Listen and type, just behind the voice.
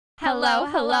Hello,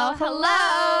 hello,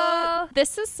 hello.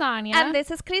 This is Sonia. And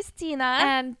this is Christina.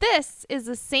 And this is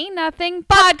the Say Nothing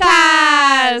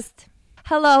podcast.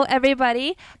 Hello,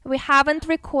 everybody. We haven't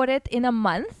recorded in a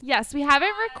month. Yes, we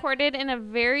haven't recorded in a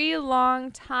very long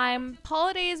time.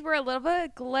 Holidays were a little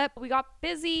bit glip. We got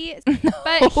busy.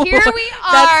 But here we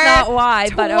are. That's not why,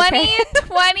 but okay.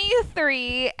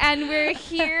 2023. And we're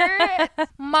here.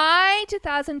 My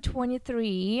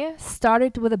 2023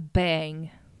 started with a bang.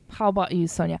 How about you,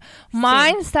 Sonia?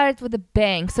 Mine started with a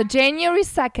bang. So January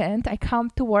 2nd, I come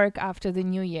to work after the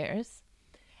New Year's.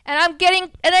 And I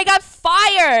got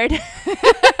fired.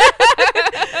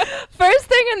 First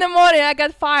thing in the morning, I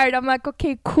got fired. I'm like,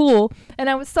 okay, cool. And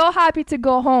I was so happy to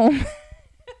go home.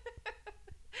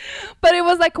 But it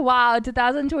was like, wow,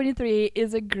 2023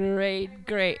 is a great,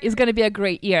 it's going to be a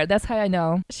great year. That's how I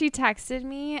know. She texted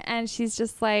me and she's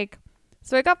just like,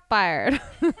 so I got fired.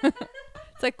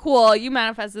 It's like, cool, you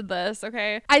manifested this,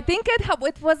 okay? I think it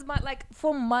was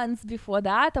for months before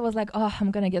that. I was like, oh,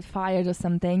 I'm going to get fired or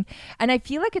something. And I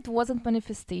feel like it wasn't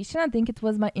manifestation. I think it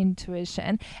was my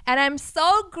intuition. And I'm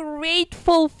so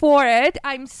grateful for it.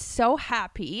 I'm so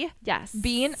happy. Yes.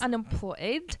 Being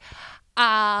unemployed.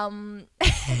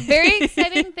 Very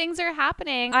exciting things are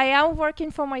happening. I am working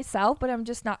for myself, but I'm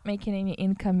just not making any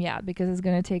income yet because it's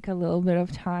going to take a little bit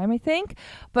of time, I think.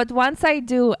 But once I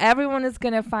do, everyone is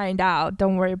going to find out.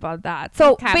 Don't worry about that.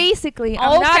 So basically,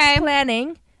 I'm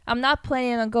not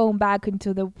planning on going back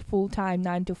into the full-time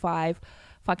 9-to-5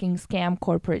 fucking scam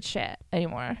corporate shit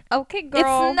anymore. Okay,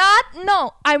 girl.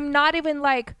 I'm not even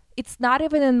like, it's not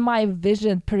even in my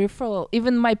vision,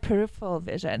 my peripheral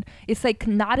vision. It's like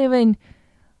not even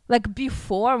like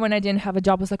before when I didn't have a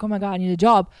job, I was like, oh my God, I need a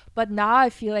job. But now I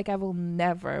feel like I will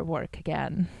never work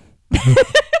again.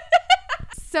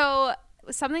 So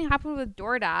something happened with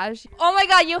DoorDash. Oh my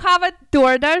God, you have a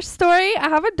DoorDash story? I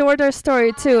have a DoorDash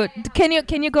story too. Can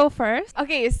you go first?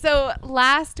 Okay, so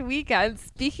last weekend,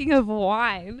 speaking of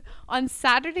wine, on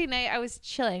Saturday night I was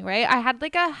chilling, right? I had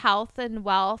like a health and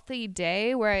wealthy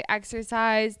day where I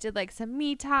exercised, did like some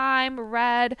me time,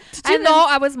 read. Did you know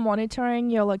I was monitoring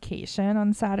your location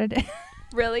on Saturday?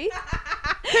 Really?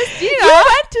 You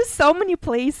went to so many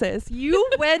places. You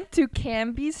went to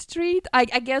Canby Street, I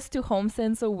guess to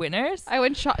HomeSense or Winners. I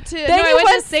went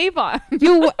to Save-On.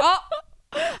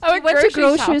 I went to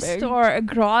grocery store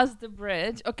across the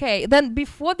bridge. Okay, then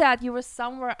before that you were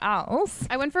somewhere else.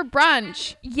 I went for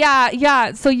brunch.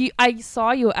 Yeah. So I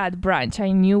saw you at brunch.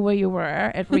 I knew where you were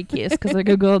at Ricky's because I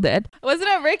googled it. I wasn't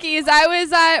at Ricky's. I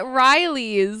was at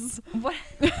Riley's.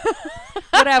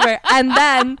 Whatever. And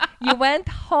then you went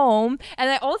home, and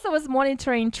I also was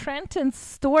monitoring Trenton's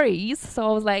stories. So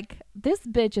I was like, this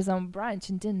bitch is on brunch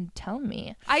and didn't tell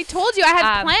me. I told you I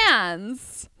had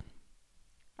plans.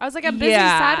 I was like, a busy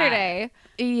Saturday.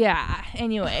 Yeah.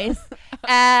 Anyways.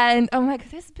 And I'm like,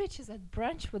 this bitch is at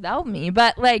brunch without me.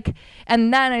 But like,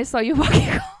 and then I saw you walking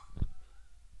home.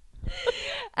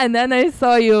 And then I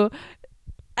saw you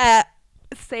at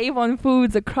Save on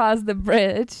Foods across the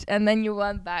bridge. And then you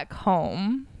went back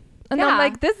home. And I'm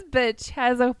like, this bitch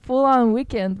has a full-on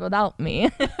weekend without me.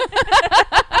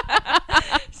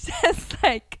 Just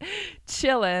like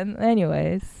chilling.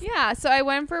 Anyways. Yeah, so I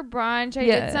went for brunch. I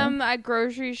did some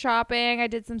grocery shopping. I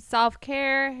did some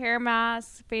self-care, hair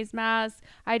masks, face masks.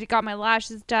 I got my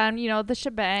lashes done, the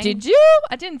shebang. Did you?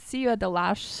 I didn't see you at the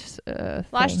lash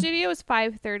Lash studio was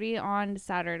 5:30 on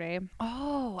Saturday.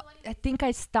 Oh, I think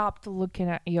I stopped looking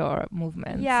at your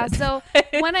movements. Yeah, so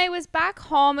when I was back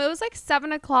home, it was like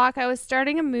 7 o'clock. I was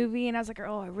starting a movie, and I was like,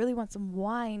 oh, I really want some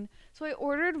wine. So I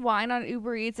ordered wine on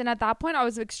Uber Eats, and at that point, I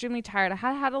was extremely tired. I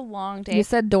had a long day. You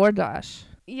said DoorDash.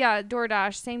 Yeah,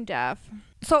 DoorDash, same def.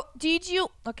 So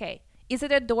is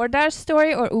it a DoorDash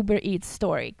story or Uber Eats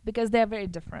story? Because they're very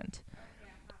different.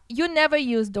 You never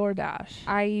use DoorDash.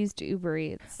 I used Uber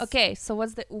Eats. Okay, so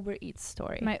what's the Uber Eats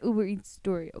story? My Uber Eats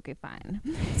story. Okay, fine.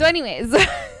 So anyways,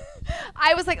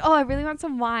 I was like, oh, I really want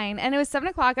some wine. And it was 7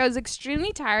 o'clock. I was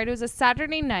extremely tired. It was a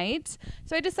Saturday night.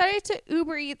 So I decided to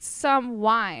Uber Eats some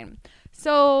wine.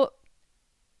 So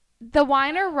the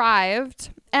wine arrived,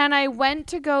 and I went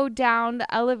to go down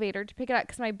the elevator to pick it up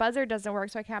because my buzzer doesn't work,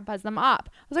 so I can't buzz them up.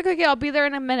 I was like, okay, I'll be there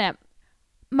in a minute.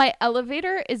 My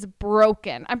elevator is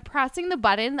broken. I'm pressing the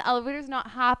button. The elevator's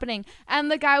not happening.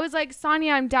 And the guy was like,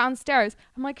 Sonia, I'm downstairs.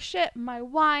 I'm like, shit, my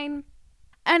wine.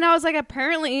 And I was like,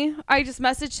 apparently, I just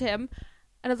messaged him.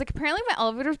 And I was like, apparently my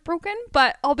elevator's broken,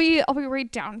 but I'll be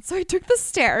right down. So I took the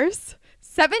stairs,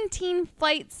 17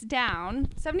 flights down,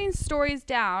 17 stories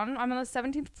down. I'm on the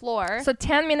 17th floor. So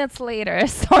 10 minutes later,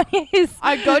 Sonia is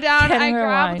I go down, I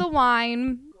grab the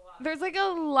wine. There's like a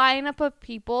lineup of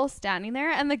people standing there,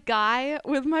 and the guy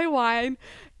with my wine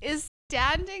is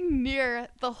standing near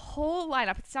the whole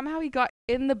lineup. Somehow he got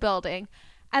in the building.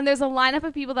 And there's a lineup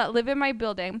of people that live in my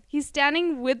building. He's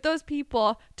standing with those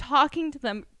people, talking to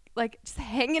them, like just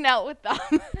hanging out with them.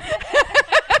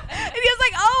 And he was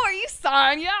like, "Oh, are you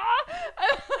Sonia?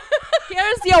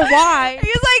 Here's your wine."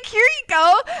 He's like, "Here you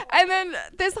go." And then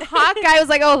this hot guy was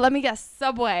like, "Oh, let me guess,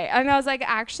 Subway." And I was like,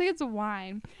 "Actually, it's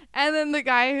wine." And then the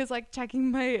guy who's like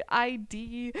checking my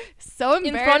ID, so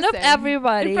embarrassing. In front of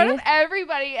everybody. In front of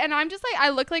everybody. And I'm just like, I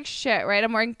look like shit, right?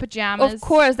 I'm wearing pajamas. Of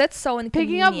course, that's so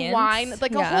inconvenient. Picking up wine,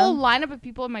 like a whole lineup of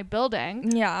people in my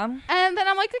building. Yeah. And then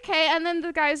I'm like, okay. And then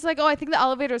the guy's like, "Oh, I think the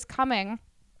elevator's coming."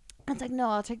 I was like, "No,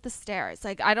 I'll take the stairs.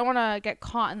 Like, I don't want to get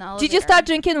caught in the elevator." Did you start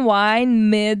drinking wine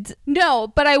mid? No,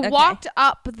 but I walked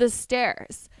up the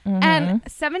stairs. Mm-hmm. And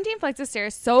 17 flights of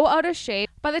stairs, so out of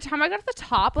shape. By the time I got to the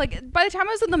top, like by the time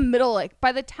I was in the middle, like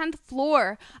by the 10th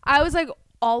floor, I was like,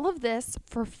 all of this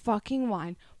for fucking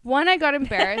wine. 1, I got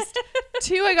embarrassed.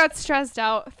 2, I got stressed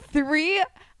out. 3,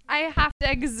 I have to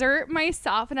exert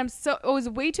myself, and I was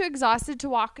way too exhausted to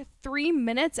walk 3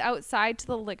 minutes outside to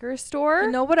the liquor store.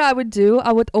 You know what I would do?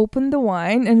 I would open the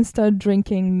wine and start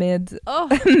drinking mid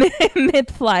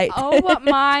flight. Oh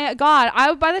my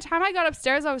God. By the time I got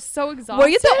upstairs, I was so exhausted. Were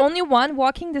you the only one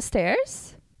walking the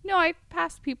stairs? No, I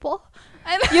passed people.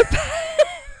 And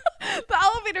the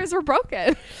elevators were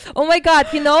broken. Oh my God.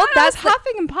 You know, that's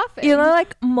huffing and puffing. You know,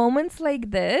 like moments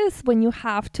like this when you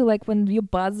have to, like when your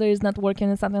buzzer is not working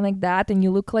or something like that and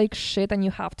you look like shit and you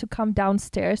have to come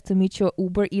downstairs to meet your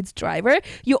Uber Eats driver,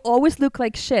 you always look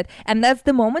like shit. And that's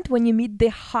the moment when you meet the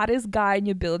hottest guy in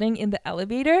your building in the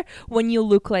elevator when you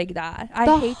look like that.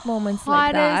 I hate moments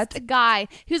like that. Hottest guy.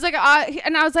 He was like,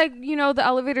 and I was like, you know, the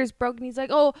elevator's broken. He's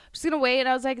like, "Oh, I'm just going to wait." And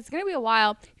I was like, "It's going to be a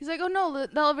while." He's like, "Oh no, the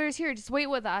elevator's here. Just wait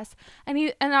with us." And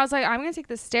I was like, "I'm going to take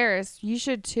the stairs. You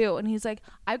should too." And he's like,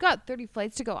 "I've got 30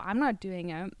 flights to go. I'm not doing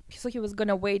it." So he was going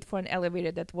to wait for an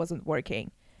elevator that wasn't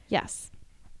working. Yes.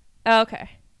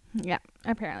 Okay. Yeah,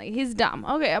 apparently. He's dumb.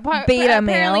 Okay. Beta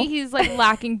male. Apparently he's like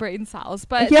lacking brain cells.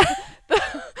 But yeah.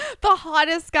 the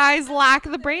hottest guys lack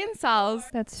the brain cells.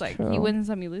 That's like, true. You win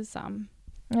some, you lose some.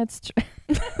 That's true.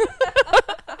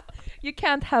 You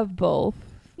can't have both.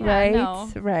 Yeah, right,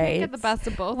 no. Right. Get the best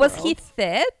of both. Was worlds. he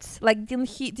fit? Like, did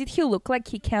he look like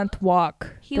he can't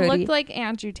walk? He looked like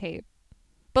Andrew Tate,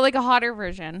 but like a hotter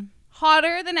version.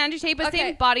 Hotter than Andrew Tate, but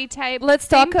same body type. Let's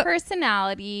same talk.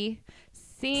 Personality.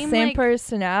 Same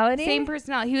Personality. Same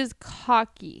personality. He was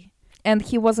cocky, and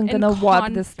he wasn't gonna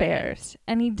walk the stairs.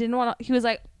 And he didn't want to. He was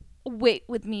like, "Wait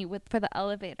with me for the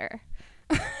elevator."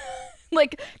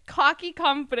 Like cocky,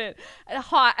 confident, and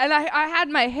hot. And I had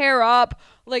my hair up,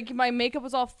 like my makeup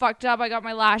was all fucked up. I got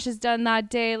my lashes done that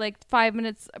day, like 5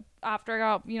 minutes after I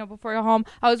got, before I got home.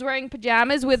 I was wearing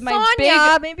pajamas with my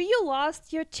Sonia, maybe you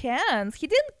lost your chance. He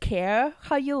didn't care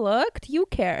how you looked. You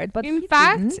cared, but in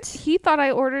fact, he thought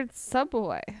I ordered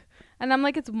Subway. And I'm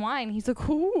like, "It's wine." He's like,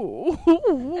 "Ooh."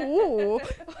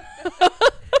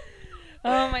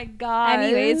 Oh my God.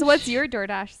 Anyways, what's your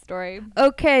DoorDash story?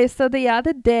 Okay, so the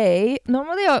other day,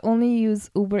 normally I only use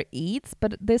Uber Eats,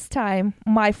 but this time,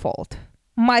 my fault.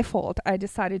 I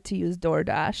decided to use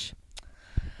DoorDash.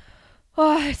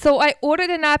 So I ordered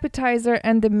an appetizer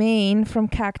and the main from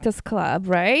Cactus Club,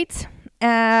 right?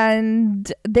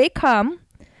 And they come.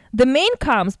 The main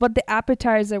comes, but the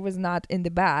appetizer was not in the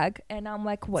bag. And I'm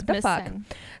like, what the fuck?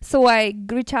 So I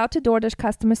reach out to DoorDash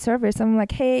customer service. I'm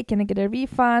like, "Hey, can I get a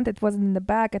refund? It wasn't in the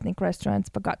bag. I think restaurants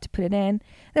forgot to put it in."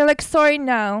 They're like, "Sorry,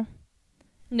 no."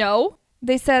 No?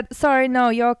 They said, "Sorry, no,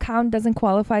 your account doesn't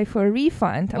qualify for a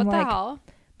refund." I'm what like, the hell?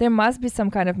 There must be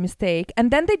some kind of mistake.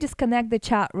 And then they disconnect the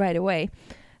chat right away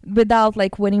without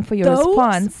like waiting for your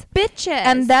response. Bitches.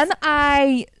 And then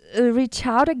I reach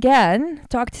out again,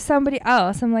 talk to somebody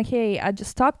else. I'm like, "Hey, I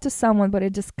just talked to someone, but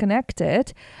it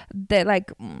disconnected. They're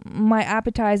like, my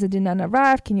appetizer did not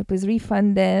arrive. Can you please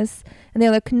refund this?" And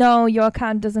they're like, "No, your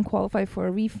account doesn't qualify for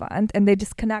a refund." And they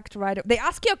disconnect right away. They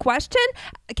ask you a question.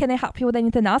 "Can I help you with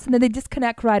anything else?" And then they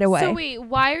disconnect right away. So wait,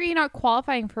 why are you not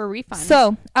qualifying for a refund?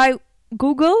 So I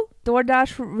Google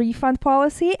DoorDash refund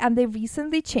policy, and they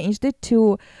recently changed it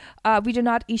to we do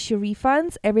not issue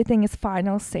refunds. Everything is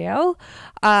final sale.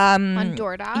 On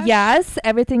DoorDash? Yes,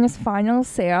 everything is final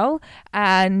sale.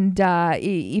 And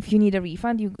if you need a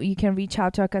refund, you can reach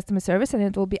out to our customer service, and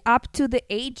it will be up to the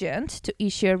agent to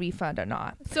issue a refund or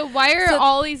not. So why are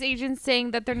all these agents saying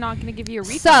that they're not going to give you a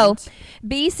refund? So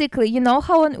basically, you know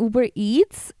how on Uber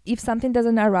Eats, if something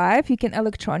doesn't arrive, you can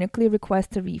electronically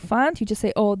request a refund. You just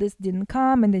say, "Oh, this didn't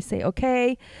come," and they say,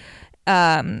 "Okay."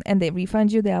 and they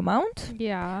refund you the amount.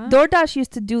 Yeah. DoorDash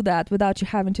used to do that without you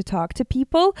having to talk to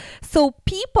people. So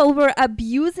people were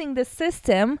abusing the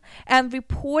system and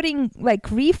reporting like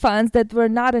refunds that were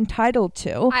not entitled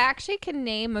to. I actually can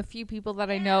name a few people that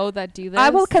I know that do this. I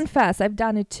will confess, I've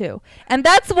done it too. And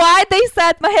that's why they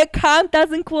said my account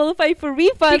doesn't qualify for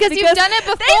refunds. Because you've done it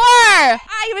before.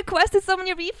 I requested so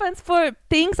many refunds for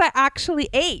things I actually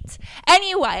ate.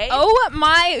 Anyway. Oh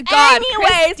my God.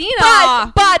 Anyways,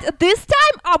 Christina. but this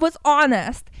time I was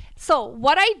honest. So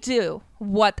what I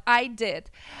did,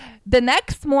 the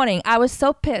next morning I was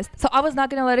so pissed. So I was not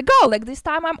going to let it go. Like this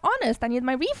time I'm honest. I need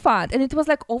my refund. And it was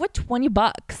like over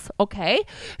 $20. Okay.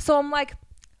 So I'm like,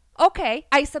 okay.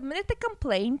 I submitted the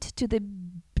complaint to the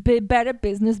Better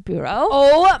Business Bureau.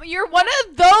 Oh, you're one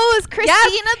of those,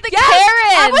 Christina the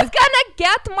Karen. I was gonna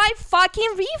get my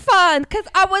fucking refund because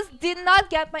I did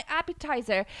not get my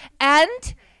appetizer.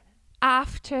 And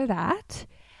after that,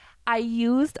 I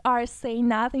used our Say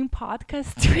Nothing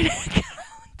podcast Twitter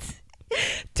account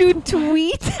to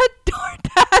tweet at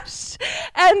DoorDash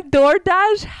and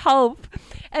DoorDash help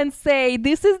and say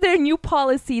this is their new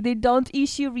policy. They don't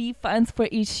issue refunds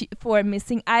for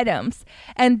missing items.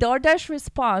 And DoorDash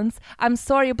responds, I'm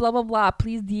sorry, blah, blah, blah.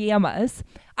 Please DM us.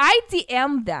 I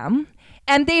DM them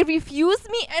and they refuse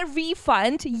me a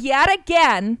refund yet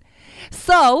again.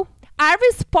 So I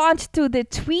respond to the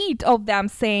tweet of them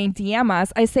saying DM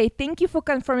us. I say, thank you for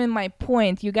confirming my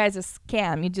point. You guys are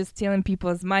scam. You're just stealing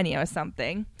people's money or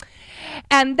something.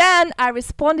 And then I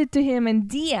responded to him in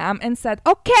DM and said,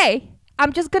 okay,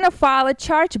 I'm just going to file a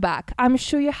chargeback. I'm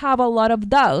sure you have a lot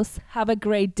of those. Have a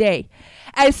great day.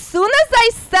 As soon as I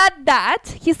said that,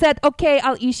 he said, okay,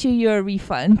 I'll issue you a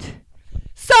refund.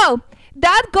 So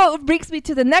that brings me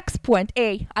to the next point.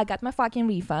 I got my fucking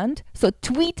refund. So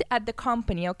tweet at the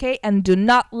company, okay? And do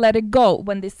not let it go.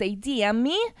 When they say DM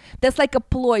me, that's like a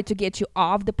ploy to get you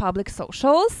off the public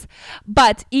socials.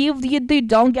 But if they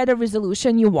don't get a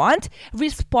resolution you want,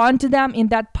 respond to them in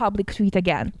that public tweet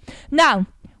again. Now,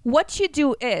 what you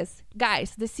do is,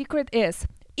 guys, the secret is,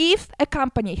 if a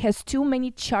company has too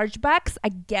many chargebacks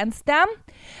against them,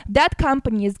 that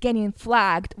company is getting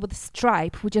flagged with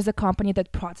Stripe, which is a company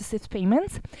that processes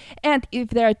payments. And if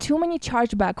there are too many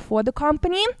chargebacks for the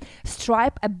company,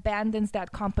 Stripe abandons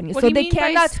that company. What so do you they mean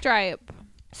cannot by Stripe?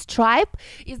 Stripe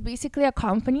is basically a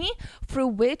company through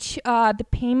which the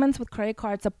payments with credit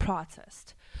cards are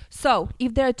processed. So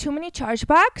if there are too many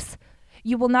chargebacks,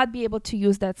 you will not be able to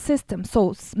use that system.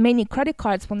 So many credit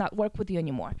cards will not work with you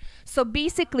anymore. So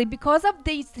basically, because of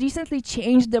they recently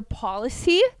changed their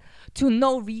policy to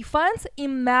no refunds,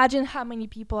 imagine how many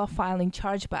people are filing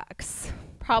chargebacks.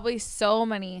 Probably so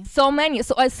many. So many.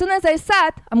 So as soon as I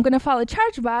said, I'm going to file a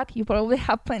chargeback, you probably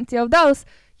have plenty of those.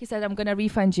 He said, I'm going to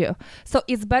refund you. So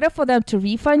it's better for them to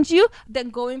refund you than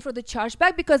going for the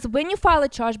chargeback, because when you file a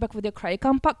chargeback with your credit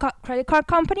card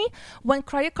company, when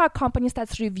credit card company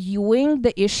starts reviewing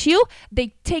the issue,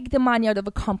 they take the money out of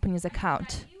a company's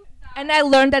account. And I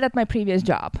learned that at my previous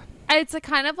job. It's a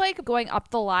kind of like going up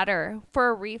the ladder for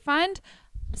a refund.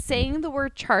 Saying the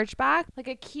word chargeback, like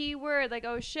a keyword, like,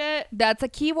 oh shit. That's a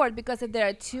keyword, because if there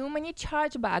are too many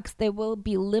chargebacks, they will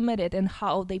be limited in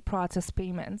how they process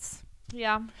payments.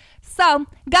 Yeah. So,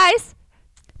 guys,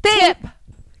 quick tip.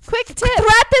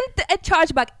 Threaten a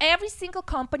chargeback. Every single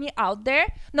company out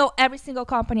there, the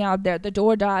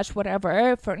DoorDash,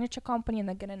 whatever, furniture company, I'm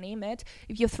not going to name it.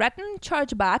 If you threaten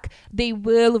chargeback, they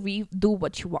will do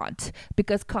what you want,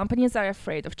 because companies are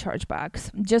afraid of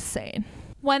chargebacks. Just saying.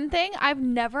 One thing, I've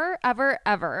never, ever,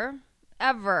 ever,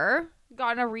 ever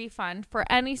gotten a refund for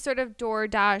any sort of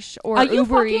DoorDash or Uber Eats.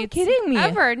 Are you fucking kidding me?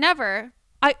 Ever, never.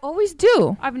 I always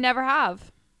do. I've never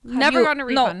never gotten a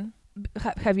refund.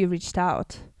 No. Have you reached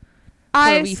out?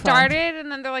 I started,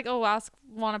 and then they're like, "Oh,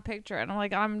 want a picture," and I'm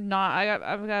like, "I'm not.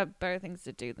 I've got better things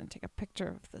to do than take a picture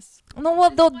of this." No, well,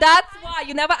 though that's why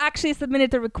you never actually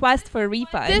submitted a request for a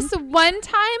refund. This one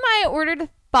time, I ordered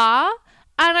pho,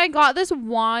 and I got this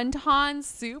wonton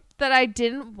soup that I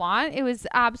didn't want. It was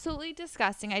absolutely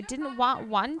disgusting. I didn't want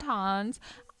wontons.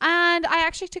 And I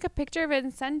actually took a picture of it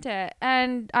and sent it.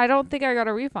 And I don't think I got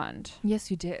a refund.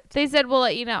 Yes, you did. They said, we'll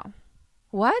let you know.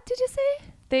 What did you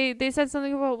say? They said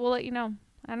something about, we'll let you know.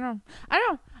 I don't know.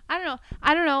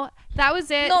 That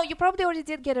was it. No, you probably already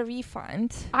did get a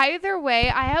refund. Either way,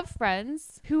 I have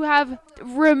friends who have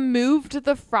removed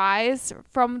the fries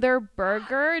from their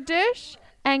burger dish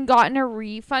and gotten a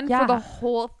refund for the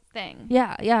whole thing.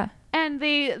 Yeah. And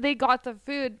they got the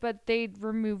food, but they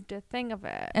removed a thing of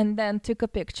it. And then took a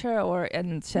picture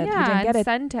and said you Yeah, didn't get and it.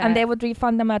 sent it. And they would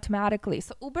refund them automatically.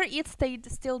 So Uber Eats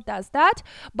still does that.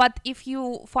 But if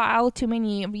you file too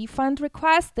many refund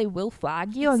requests, they will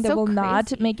flag you and they will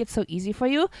not make it so easy for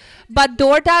you. But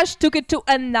DoorDash took it to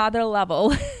another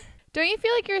level. Don't you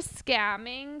feel like you're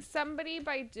scamming somebody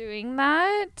by doing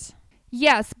that?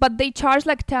 Yes, but they charge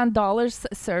like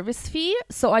 $10 service fee,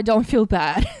 so I don't feel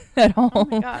bad at all. Oh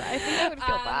my God, I think I would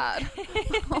feel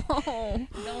bad.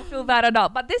 Don't feel bad at all.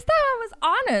 But this time I was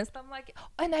honest. I'm like,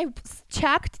 and I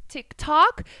checked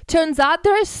TikTok. Turns out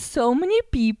there are so many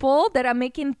people that are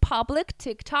making public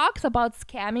TikToks about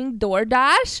scamming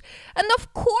DoorDash. And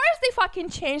of course they fucking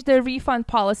changed their refund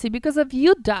policy because of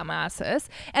you dumbasses.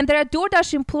 And there are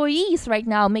DoorDash employees right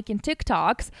now making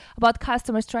TikToks about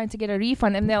customers trying to get a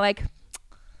refund. And they're like,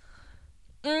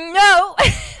 no.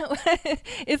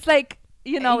 It's like,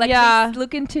 just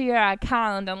look into your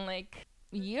account and like,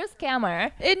 you're a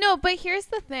scammer. No, but here's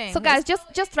the thing. So guys,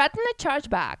 just threaten a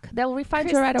chargeback. They'll refund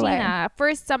you right away.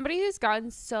 For somebody who's gotten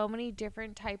so many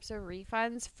different types of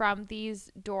refunds from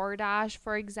these DoorDash,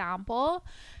 for example,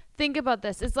 think about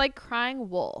this. It's like crying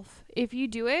wolf. If you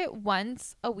do it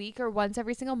once a week or once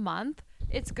every single month,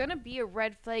 it's going to be a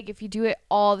red flag if you do it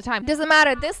all the time. Doesn't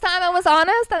matter. This time I was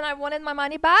honest and I wanted my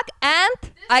money back and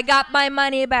I got my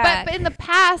money back. But in the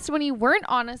past, when you weren't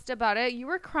honest about it, you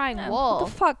were crying wolf. Who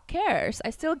the fuck cares? I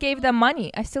still gave them money.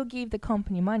 I still gave the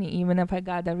company money even if I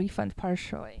got a refund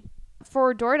partially.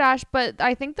 For DoorDash, but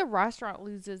I think the restaurant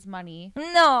loses money.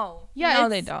 No. Yeah, no,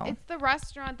 they don't. It's the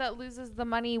restaurant that loses the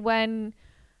money when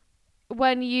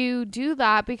you do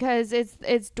that, because it's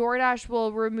DoorDash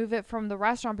will remove it from the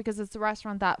restaurant because it's the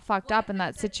restaurant that fucked up in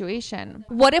that situation.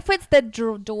 What if it's the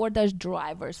DoorDash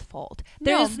driver's fault?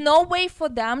 There is no way for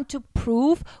them to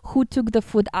prove who took the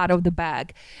food out of the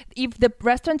bag. If the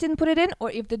restaurant didn't put it in or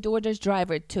if the DoorDash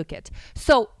driver took it.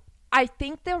 So I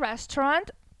think the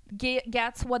restaurant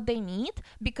gets what they need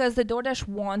because the DoorDash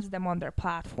wants them on their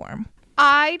platform.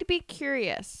 I'd be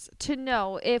curious to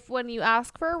know if when you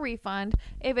ask for a refund,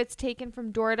 if it's taken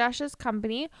from DoorDash's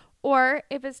company or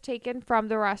if it's taken from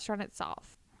the restaurant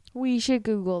itself. We should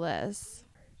Google this.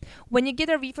 When you get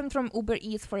a refund from Uber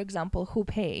Eats, for example, who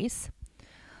pays?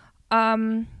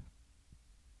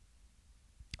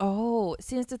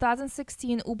 Since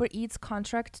 2016, Uber Eats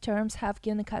contract terms have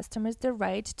given customers the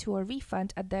right to a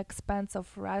refund at the expense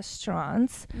of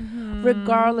restaurants,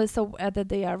 regardless of whether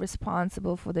they are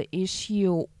responsible for the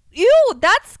issue. Ew,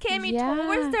 that's scamming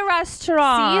towards the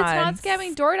restaurant. See, it's not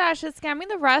scamming DoorDash, it's scamming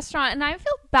the restaurant. And I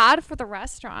feel bad for the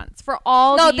restaurants, for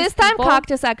all these this time people.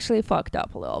 Cactus actually fucked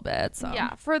up a little bit. So.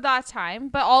 Yeah, for that time.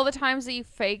 But all the times that you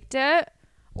faked it,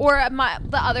 or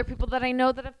the other people that I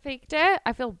know that have faked it,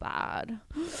 I feel bad.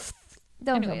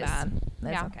 Don't feel bad.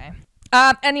 That's okay.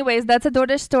 Anyways, that's a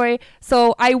DoorDash story.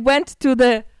 So I went to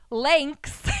the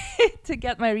lengths to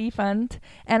get my refund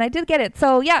and I did get it.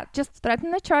 So yeah, just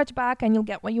threaten the chargeback and you'll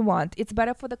get what you want. It's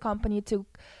better for the company to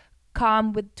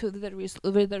come with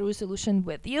the resolution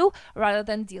with you rather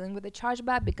than dealing with the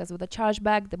chargeback, because with the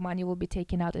chargeback the money will be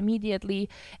taken out immediately,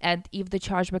 and if the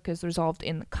chargeback is resolved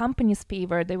in the company's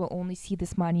favor, they will only see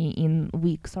this money in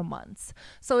weeks or months.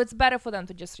 So it's better for them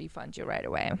to just refund you right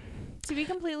away. To be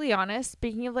completely honest,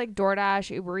 speaking of like DoorDash,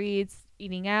 Uber Eats,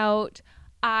 eating out,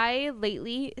 I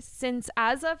lately, since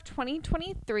as of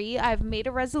 2023, I've made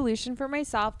a resolution for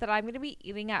myself that I'm going to be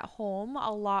eating at home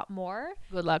a lot more.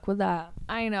 Good luck with that.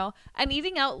 I know. And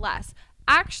eating out less.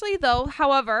 Actually, though,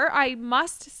 however, I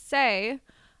must say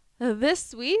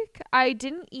this week I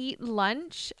didn't eat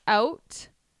lunch out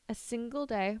a single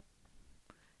day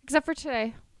except for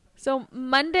today. So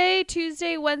Monday,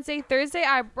 Tuesday, Wednesday, Thursday,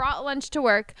 I brought lunch to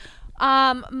work.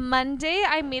 Monday,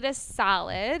 I made a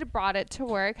salad, brought it to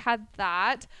work, had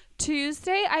that.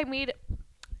 Tuesday, I made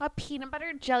a peanut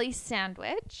butter jelly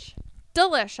sandwich.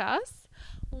 Delicious.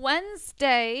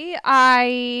 Wednesday,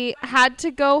 I had to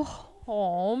go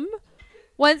home.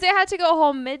 I had to go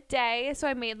home midday, so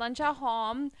I made lunch at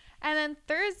home. And then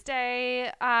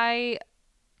Thursday, I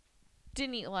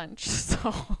didn't eat lunch.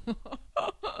 So,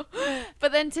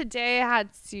 but then today I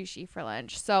had sushi for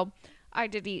lunch. So I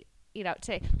did eat out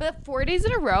today. But 4 days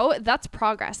in a row, that's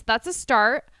progress. That's a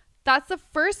start. That's the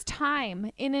first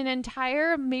time in an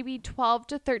entire maybe 12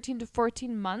 to 13 to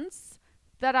 14 months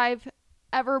that I've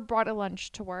ever brought a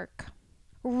lunch to work.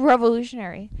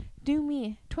 Revolutionary. Do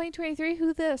me. 2023,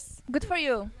 who this? Good for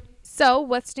you. So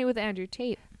what's new with Andrew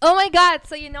Tate? Oh my God.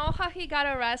 So you know how he got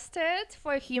arrested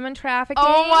for human trafficking?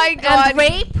 Oh my God.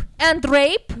 And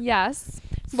rape? Yes.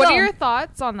 What are your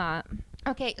thoughts on that?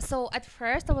 Okay, so at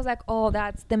first I was like, oh,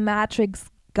 that's the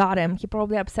Matrix got him. He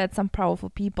probably upset some powerful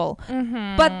people.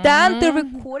 Mm-hmm. But then the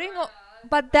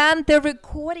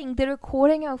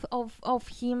recording of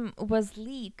him was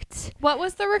leaked. What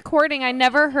was the recording? I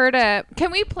never heard it.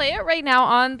 Can we play it right now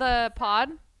on the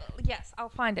pod? Yes, I'll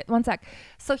find it. One sec.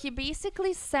 So he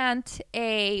basically sent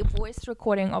a voice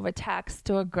recording of a text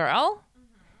to a girl,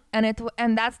 and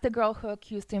that's the girl who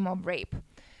accused him of rape.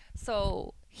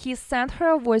 So he sent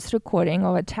her a voice recording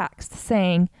of a text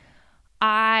saying,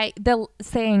 the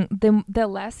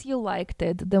less you liked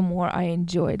it, the more I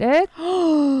enjoyed it.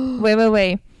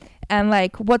 Wait. And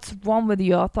like, what's wrong with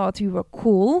you? I thought you were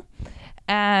cool.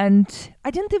 And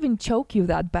I didn't even choke you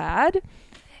that bad.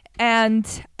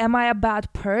 And am I a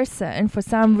bad person? For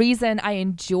some reason, I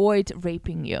enjoyed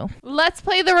raping you. Let's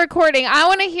play the recording. I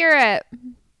want to hear it.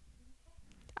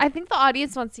 I think the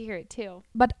audience wants to hear it too.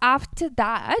 But after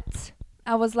that,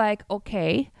 I was like,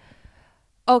 okay,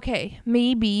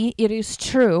 maybe it is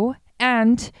true.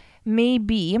 And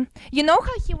maybe, you know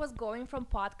how he was going from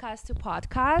podcast to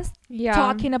podcast,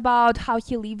 talking about how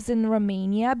he lives in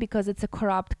Romania because it's a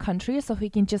corrupt country, so he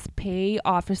can just pay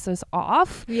officers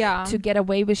off to get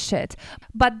away with shit.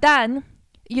 But then,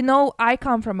 you know, I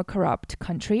come from a corrupt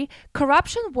country.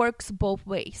 Corruption works both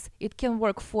ways. It can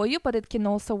work for you, but it can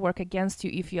also work against you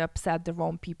if you upset the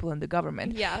wrong people in the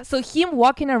government. Yeah. So him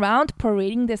walking around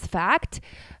parading this fact,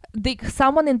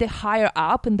 someone in the higher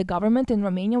up in the government in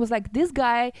Romania was like, this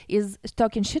guy is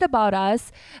talking shit about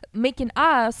us, making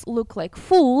us look like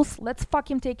fools. Let's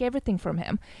fucking take everything from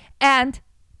him. And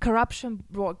corruption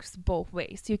works both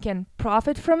ways. You can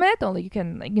profit from it, or you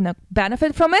can,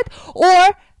 benefit from it,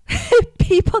 or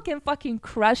people can fucking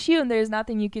crush you and there's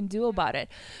nothing you can do about it.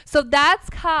 So that's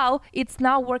how it's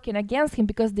now working against him,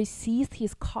 because they seized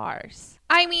his cars.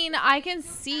 I mean, I can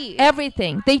see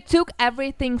everything. They took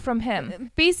everything from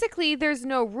him. Basically, there's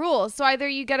no rules. So either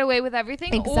you get away with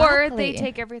everything or they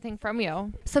take everything from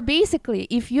you. So basically,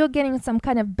 if you're getting some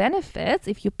kind of benefits,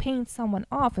 if you're paying someone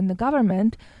off in the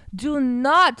government, do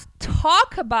not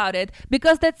talk about it,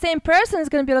 because that same person is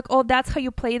going to be like, oh, that's how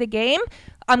you play the game.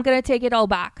 I'm going to take it all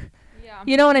back. Yeah.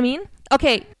 You know what I mean?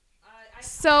 Okay.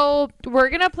 So we're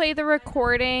going to play the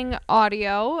recording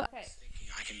audio. Okay.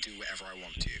 I can do whatever I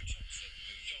want to.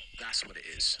 That's what it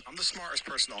is. I'm the smartest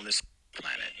person on this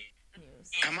planet.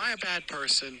 Am I a bad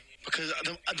person? Because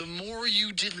the more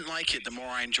you didn't like it, the more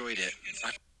I enjoyed it. I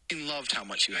f***ing loved how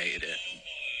much you hated it.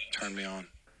 Turned me on.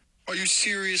 Are you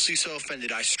seriously so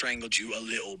offended I strangled you a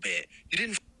little bit? You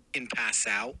didn't f***ing pass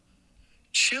out.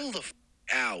 Chill the f***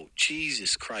 out.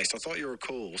 Jesus Christ. I thought you were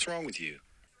cool. What's wrong with you?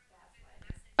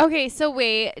 Okay, so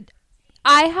wait.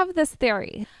 I have this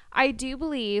theory. I do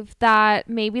believe that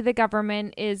maybe the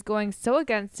government is going so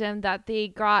against him that they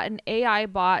got an AI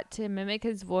bot to mimic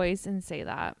his voice and say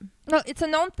that. No, it's a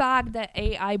known fact that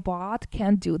AI bot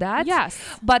can do that. Yes.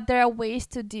 But there are ways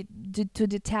to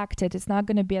detect it. It's not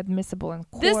going to be admissible in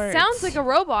court. This sounds like a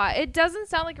robot. It doesn't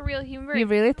sound like a real human. You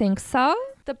really think so?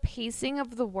 The pacing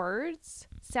of the words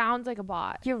sounds like a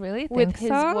bot. You really think with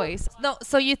so? His voice. No,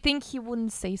 so you think he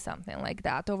wouldn't say something like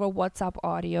that over WhatsApp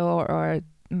audio or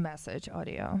message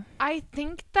audio? I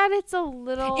think that it's a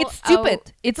little... It's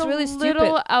stupid. It's really stupid. It's a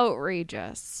little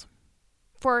outrageous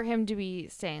for him to be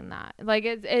saying that. Like,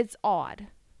 it's odd.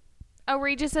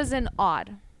 Outrageous as in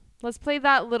odd. Let's play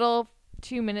that little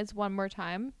 2 minutes one more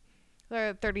time.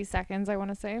 Or 30 seconds, I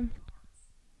want to say.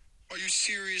 Are you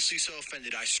seriously so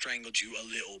offended I strangled you a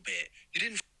little bit? You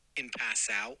didn't f***ing pass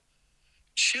out.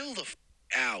 Chill the f***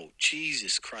 out.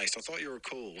 Jesus Christ. I thought you were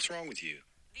cool. What's wrong with you?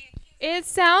 It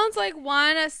sounds like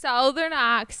a southern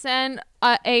accent,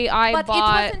 AI but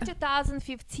bot. But it was in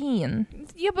 2015.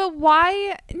 Yeah, but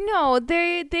why? No,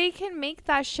 they can make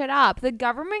that shit up. The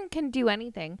government can do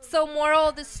anything. So moral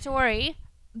of the story,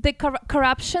 the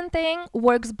corruption thing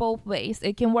works both ways.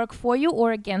 It can work for you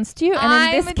or against you. And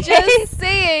I'm in this just case,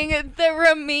 saying the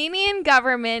Romanian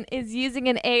government is using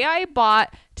an AI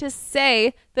bot to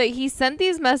say that he sent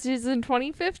these messages in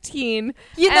 2015.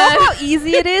 You know how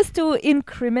easy it is to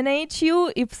incriminate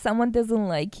you if someone doesn't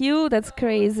like you? That's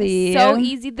crazy. So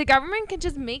easy. The government can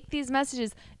just make these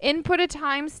messages, input a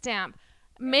timestamp,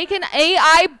 make an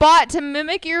AI bot to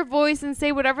mimic your voice and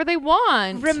say whatever they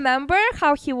want. Remember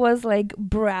how he was like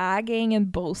bragging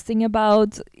and boasting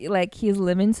about like his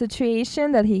living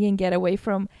situation, that he can get away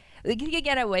from, like, he can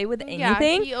get away with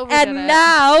anything. He overdid it.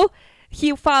 Now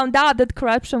he found out that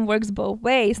corruption works both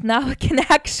ways. Now it can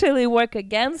actually work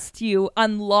against you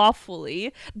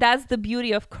unlawfully. That's the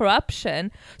beauty of corruption.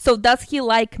 So does he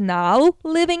like now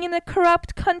living in a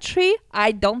corrupt country?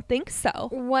 I don't think so.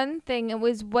 One thing, it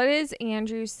was, what is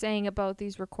Andrew saying about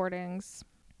these recordings?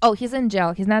 Oh, he's in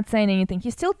jail. He's not saying anything.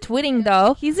 He's still tweeting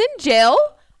though. He's in jail?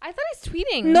 I thought he's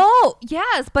tweeting. No,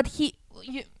 yes, but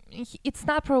it's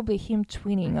not probably him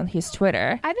tweeting on his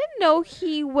Twitter. I didn't know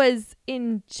he was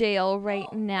in jail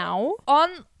right now.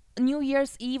 On New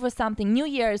Year's Eve or something, New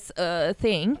Year's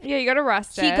thing. Yeah, you got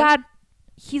arrested.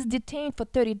 He's detained for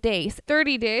 30 days.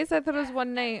 30 days? I thought it was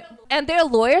one night. And their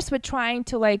lawyers were trying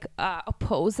to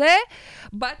oppose it,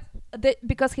 but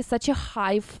because he's such a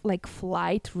high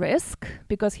flight risk,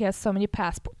 because he has so many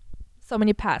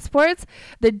passports,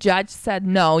 the judge said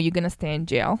no, you're gonna stay in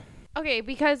jail. Okay,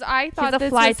 because I thought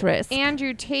this was risk.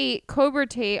 Andrew Tate, Cobra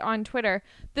Tate on Twitter.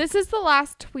 This is the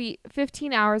last tweet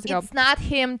 15 hours ago. It's not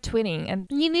him tweeting. And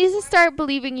you need to start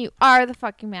believing you are the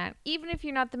fucking man, even if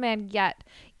you're not the man yet.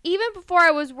 Even before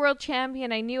I was world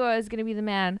champion, I knew I was going to be the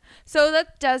man. So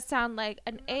that does sound like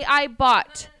an AI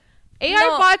bot.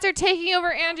 Bots are taking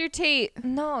over Andrew Tate.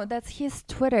 No, that's his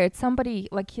Twitter. It's somebody,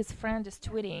 like his friend is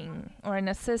tweeting, or an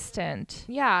assistant.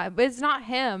 Yeah, but it's not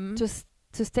him.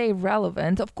 To stay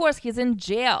relevant. Of course, he's in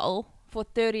jail for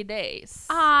 30 days.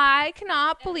 I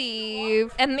cannot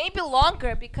believe. And maybe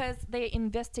longer, because they're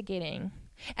investigating.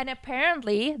 And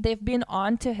apparently, they've been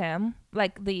on to him,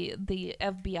 like the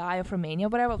FBI of Romania,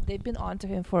 whatever. They've been on to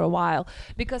him for a while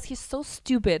because he's so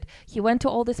stupid. He went to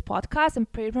all these podcasts and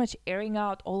pretty much airing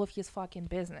out all of his fucking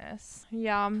business.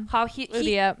 Yeah. How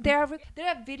there are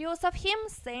videos of him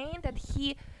saying that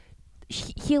he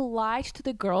lied to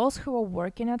the girls who were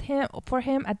working for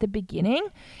him at the beginning.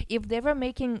 If they were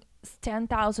making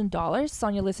 $10,000,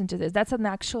 Sonia, listen to this. That's an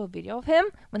actual video of him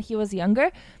when he was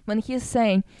younger. When he's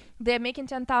saying they're making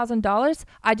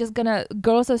 $10,000,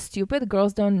 girls are stupid.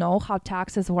 Girls don't know how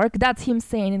taxes work. That's him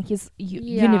saying in his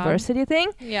university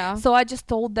thing. Yeah. So I just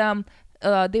told them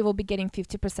they will be getting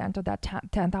 50% of that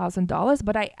 $10,000,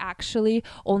 but I actually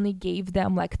only gave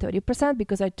them like 30%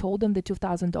 because I told them the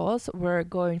 $2,000 were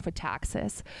going for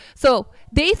taxes. So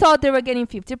they thought they were getting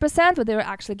 50%, but they were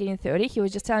actually getting 30. He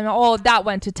was just telling me, oh, that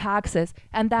went to taxes,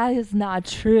 and that is not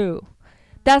true.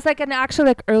 That's like an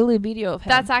actual early video of him.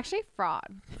 That's actually fraud.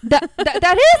 That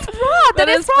is fraud. That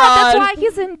is fraud. That's why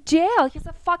he's in jail. He's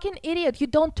a fucking idiot. You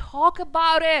don't talk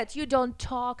about it.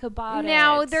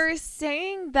 Now, they're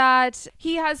saying that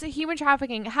he has a human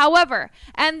trafficking. However,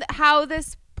 and how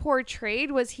this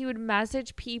portrayed was he would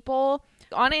message people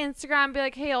on Instagram, be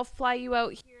like, hey, I'll fly you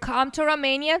out here. Come to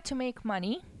Romania to make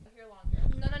money.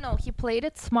 No. He played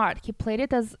it smart. He played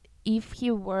it as if he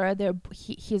were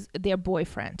their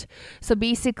boyfriend. So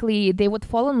basically, they would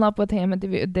fall in love with him, and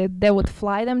they would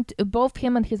fly them, both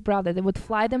him and his brother, they would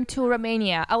fly them to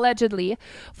Romania, allegedly,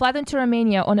 fly them to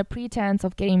Romania on a pretense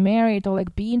of getting married or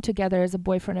like being together as a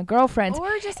boyfriend and girlfriend.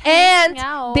 Or just hanging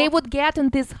out. They would get in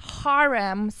this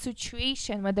harem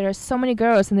situation where there are so many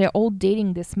girls and they're all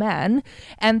dating this man,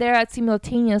 and they're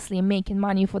simultaneously making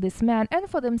money for this man and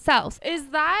for themselves. Is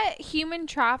that human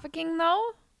trafficking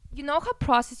though? You know how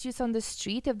prostitutes on the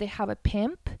street, if they have a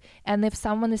pimp and if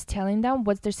someone is telling them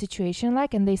what's their situation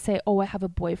like and they say, oh, I have a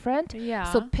boyfriend. Yeah.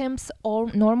 So pimps all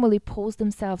normally pose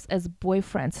themselves as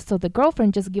boyfriends. So the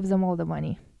girlfriend just gives them all the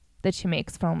money that she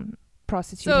makes from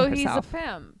prostituting herself. So he's a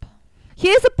pimp.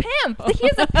 He's a pimp.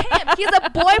 He's a pimp. He's a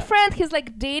boyfriend. He's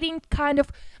like dating kind of.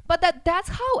 But that's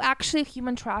how actually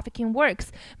human trafficking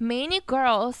works. Many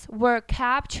girls were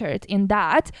captured in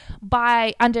that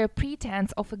by under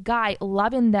pretense of a guy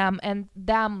loving them and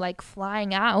them like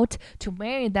flying out to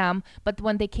marry them. But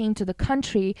when they came to the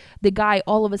country, the guy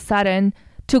all of a sudden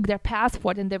took their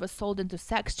passport and they were sold into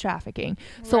sex trafficking.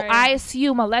 Right. So I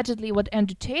assume allegedly what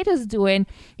Andrew Tate is doing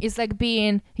is like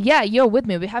being, yeah, you're with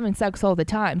me, we're having sex all the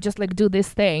time, just like do this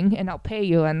thing and I'll pay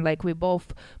you, and like we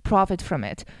both profit from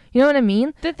it. You know what I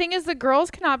mean? The thing is, the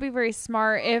girls cannot be very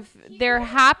smart if they're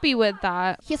happy with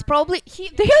that.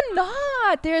 They're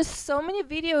not. There's so many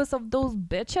videos of those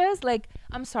bitches. Like,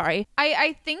 I'm sorry.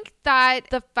 I think that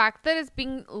the fact that it's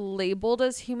being labeled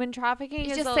as human trafficking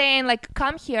is just saying like,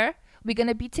 come here, we're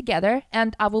gonna be together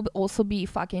and I will also be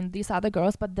fucking these other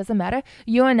girls, but it doesn't matter.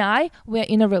 You and I, we're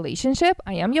in a relationship.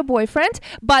 I am your boyfriend,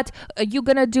 but you're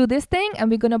gonna do this thing and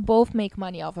we're gonna both make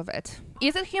money off of it.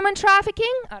 Is it human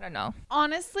trafficking? I don't know.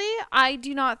 Honestly, I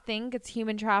do not think it's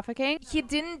human trafficking. He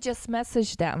didn't just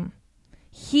message them.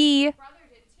 He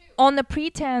on the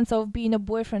pretense of being a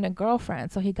boyfriend and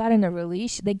girlfriend, so he got in a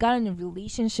they got in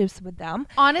relationships with them.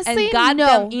 Honestly, and got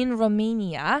them in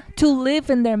Romania to live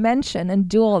in their mansion and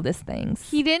do all these things.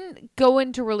 He didn't go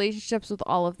into relationships with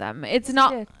all of them. It's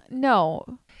not.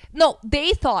 No,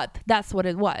 they thought that's what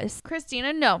it was.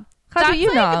 Christina, no. How do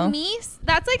you know?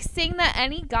 That's like saying that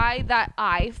any guy that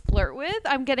I flirt with,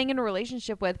 I'm getting in a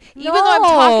relationship with. Even though I'm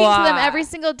talking to them every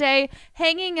single day,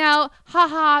 hanging out,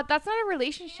 haha, that's not a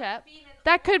relationship.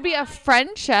 That could be a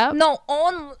friendship. No,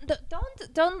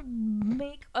 don't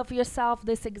make of yourself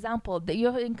this example that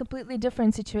you're in completely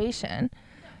different situation.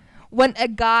 When a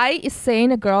guy is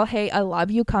saying a girl, "Hey, I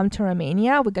love you, come to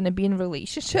Romania, we're gonna be in a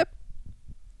relationship,"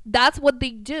 that's what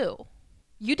they do.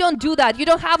 You don't do that. You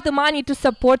don't have the money to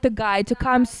support the guy to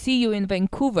come see you in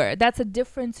Vancouver. That's a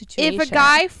different situation. If a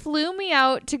guy flew me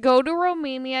out to go to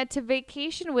Romania to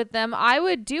vacation with them, I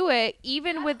would do it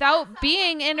even without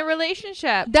being in a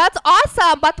relationship. That's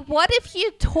awesome. But what if he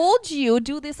told you,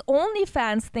 do this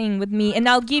OnlyFans thing with me and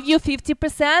I'll give you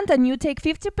 50% and you take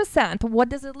 50%? What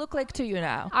does it look like to you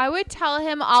now? I would tell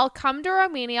him I'll come to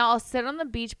Romania, I'll sit on the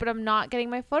beach, but I'm not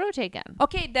getting my photo taken.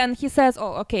 Okay, then he says,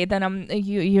 "Oh, okay, then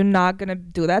you're not gonna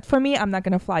do that for me. I'm not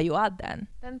gonna fly you out then."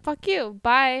 Then fuck you.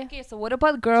 Bye. Okay, so what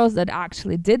about girls that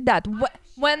actually did that?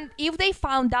 If they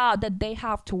found out that they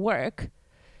have to work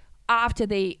after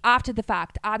the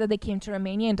fact, after they came to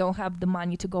Romania and don't have the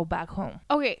money to go back home,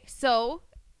 Okay, so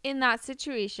in that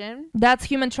situation, that's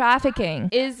human trafficking.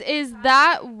 is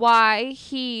that why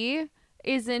he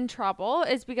is in trouble?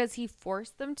 Is because he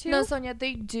forced them to? No, Sonia,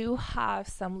 they do have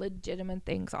some legitimate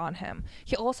things on him.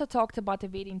 He also talked about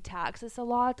evading taxes a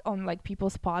lot on like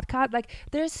people's podcast. Like,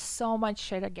 there's so much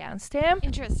shit against him.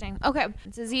 Interesting. Okay.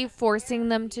 Is he forcing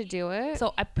them to do it?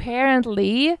 So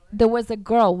apparently there was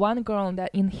one girl that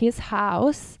in his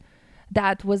house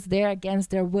that was there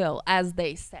against their will, as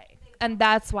they say. And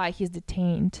that's why he's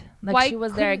detained. Like, Why she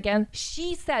was there again.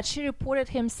 She said she reported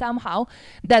him somehow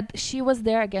that she was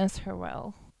there against her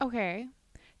will. Okay.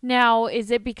 Now, is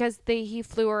it because he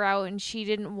flew her out and she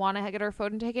didn't want to get her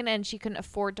photo taken and she couldn't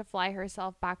afford to fly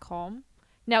herself back home?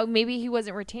 Now, maybe he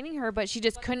wasn't retaining her, but she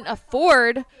just couldn't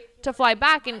afford to fly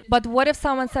back. But what if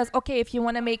someone says, "Okay, if you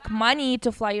want to make money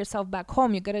to fly yourself back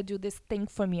home, you got to do this thing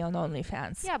for me on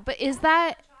OnlyFans"? Yeah, but is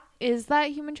that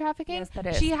human trafficking? Yes, that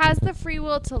is. She has the free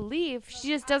will to leave. She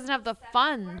just doesn't have the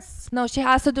funds. No, she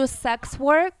has to do sex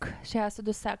work. She has to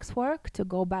do sex work to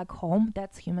go back home.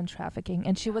 That's human trafficking.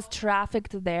 And she was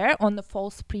trafficked there on the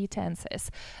false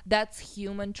pretenses. That's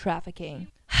human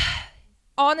trafficking.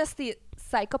 Honestly,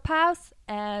 psychopaths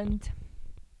and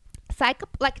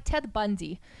like Ted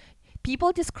Bundy.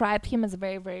 People described him as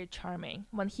very, very charming.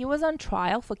 When he was on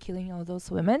trial for killing all those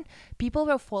women, people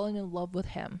were falling in love with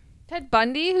him. Ted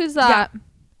Bundy? Who's that? Yeah.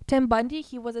 Ted Bundy,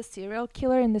 he was a serial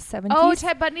killer in the 70s. Oh,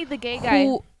 Ted Bundy, the gay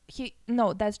guy.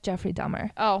 No, that's Jeffrey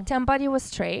Dahmer. Oh. Ted Bundy was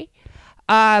straight.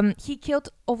 He killed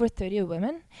over 30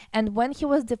 women. And when he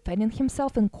was defending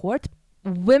himself in court,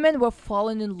 women were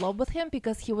falling in love with him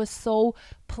because he was so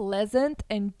pleasant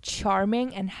and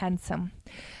charming and handsome.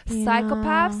 Yeah.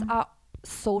 Psychopaths are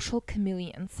social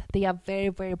chameleons. They are very,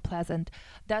 very pleasant.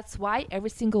 That's why every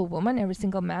single woman, every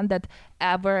single man that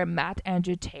ever met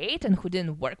Andrew Tate and who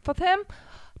didn't work for him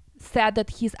said that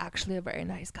he's actually a very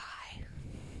nice guy.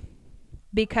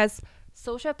 Because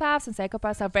sociopaths and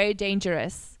psychopaths are very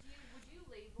dangerous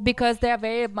because they're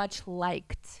very much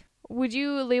liked. Would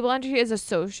you label Andrew Tate as a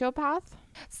sociopath?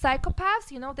 Psychopaths,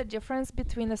 you know, the difference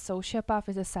between a sociopath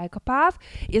and a psychopath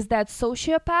is that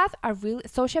sociopaths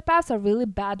are really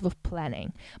bad with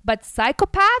planning, but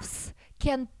psychopaths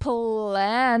can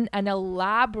plan an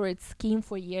elaborate scheme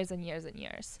for years and years and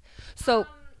years. So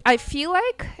I feel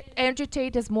like Andrew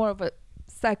Tate is more of a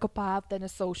psychopath than a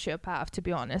sociopath, to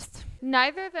be honest.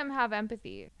 Neither of them have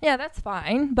empathy. Yeah, that's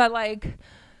fine, but like,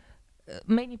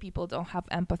 many people don't have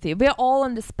empathy. We're all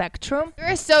on the spectrum. You're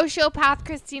a sociopath,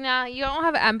 Christina. You don't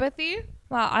have empathy?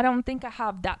 Well, I don't think I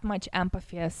have that much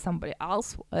empathy as somebody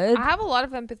else would. I have a lot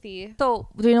of empathy. So,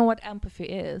 do you know what empathy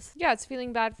is? Yeah, it's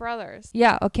feeling bad for others.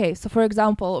 Yeah, okay. So, for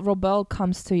example, Robel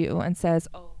comes to you and says,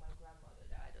 "Oh, my grandmother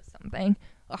died," or something.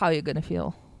 How are you going to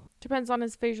feel? Depends on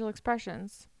his facial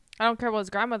expressions. I don't care about his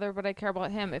grandmother, but I care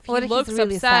about him. If he What if he's looks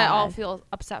really upset, sad? I'll feel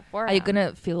upset for him. Are you going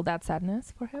to feel that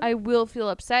sadness for him? I will feel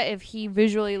upset if he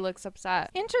visually looks upset.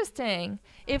 Interesting.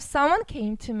 If someone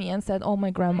came to me and said, "Oh,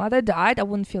 my grandmother died," I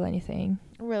wouldn't feel anything.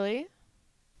 Really?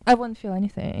 I wouldn't feel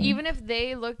anything. Even if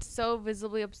they looked so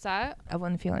visibly upset? I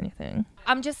wouldn't feel anything.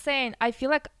 I'm just saying, I feel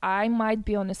like I might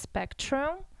be on a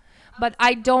spectrum, but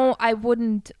I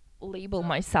wouldn't label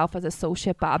myself as a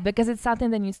sociopath because it's something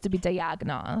that needs to be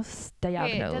diagnosed. Wait,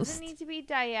 it doesn't need to be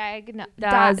diagnosed. It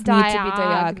does need to be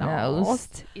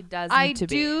diagnosed. It does need to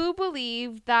be. I do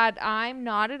believe that I'm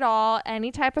not at all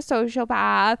any type of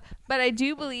sociopath, but I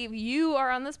do believe you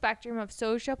are on the spectrum of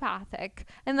sociopathic,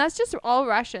 and that's just all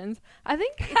Russians. I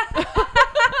think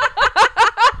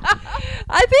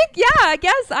I think, yeah, I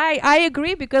guess I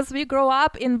agree because we grow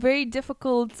up in very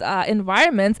difficult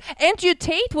environments. Andrew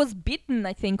Tate was beaten,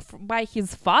 I think, by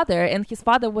his father, and his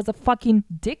father was a fucking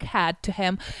dickhead to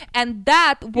him. And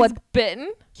that was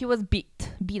bitten. He was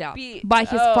beat up by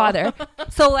his father.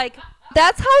 So, like,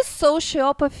 that's how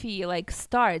sociopathy, like,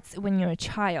 starts when you're a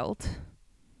child.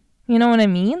 You know what I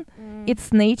mean?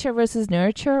 It's nature versus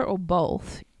nurture or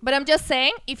both. But I'm just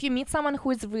saying, if you meet someone who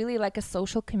is really like a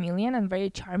social chameleon and very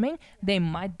charming, they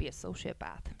might be a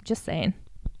sociopath. Just saying.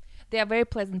 They are very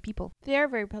pleasant people. They are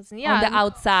very pleasant. Yeah.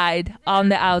 On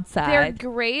the outside. They're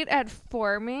great at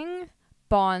forming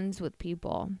bonds with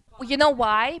people. You know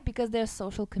why? Because they're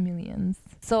social chameleons.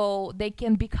 So they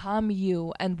can become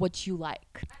you and what you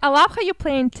like. I love how you're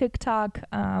playing TikTok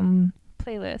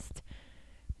playlist.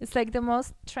 It's like the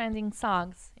most trending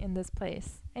songs in this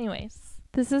place. Anyways.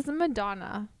 This is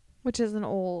Madonna, which is an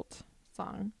old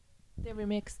song. They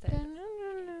remixed it.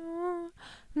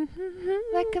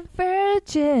 Like a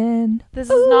virgin. This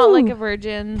is not like a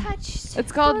virgin. Touched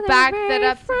it's called Back That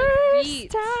Up to the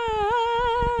Beat. Back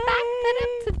That Up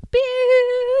to the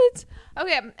Beat.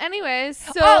 Okay, anyways,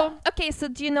 so... so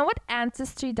do you know what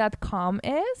Ancestry.com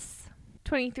is?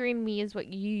 23andMe is what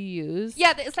you use.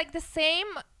 Yeah, it's like the same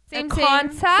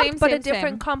concept, but a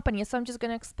different company. So I'm just going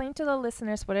to explain to the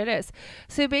listeners what it is.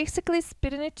 So you basically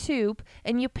spit in a tube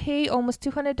and you pay almost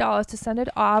 $200 to send it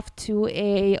off to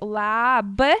a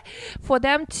lab for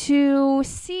them to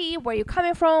see where you're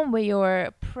coming from, where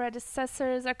your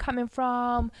predecessors are coming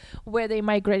from, where they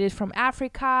migrated from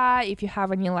Africa, if you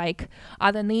have any like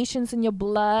other nations in your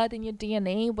blood, in your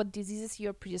DNA, what diseases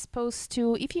you're predisposed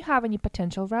to, if you have any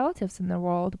potential relatives in the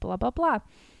world, blah, blah, blah.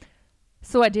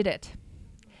 So I did it.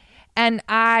 And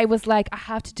I was like, I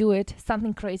have to do it.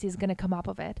 Something crazy is going to come up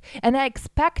of it. And I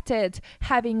expected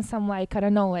having some like, I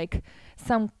don't know, like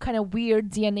some kind of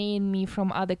weird DNA in me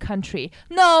from other country.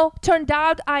 No, turned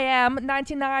out I am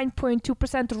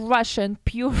 99.2% Russian,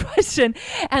 pure Russian,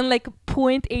 and like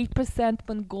 0.8%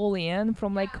 Mongolian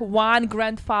from like one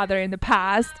grandfather in the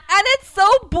past. And it's so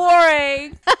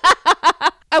boring.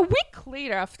 A week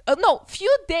later,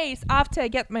 few days after I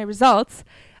get my results,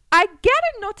 I get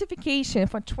a notification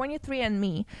from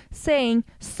 23andMe saying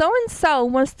so-and-so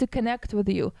wants to connect with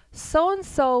you.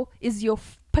 So-and-so is your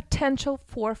potential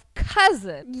fourth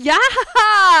cousin. Yeah,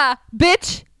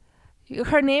 bitch.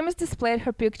 Her name is displayed.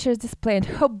 Her picture is displayed.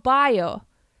 Her bio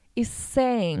is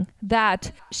saying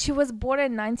that she was born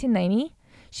in 1990.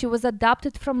 She was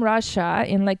adopted from Russia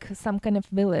in like some kind of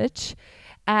village.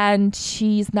 And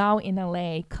she's now in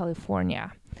LA,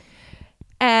 California.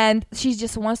 And she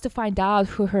just wants to find out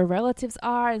who her relatives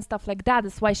are and stuff like that.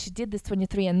 That's why she did this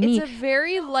 23andMe. It's a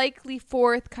very likely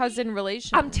fourth cousin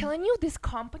relation. I'm telling you, these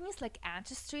companies like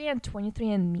Ancestry and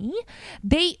 23andMe,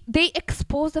 they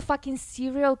expose the fucking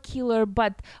serial killer,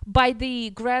 but by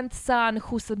the grandson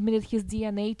who submitted his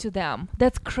DNA to them.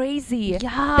 That's crazy.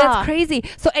 Yeah. That's crazy.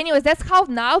 So anyways, that's how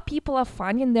now people are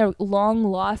finding their long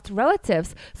lost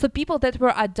relatives. So people that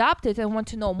were adopted and want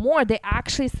to know more, they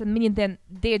actually submitted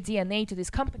their DNA to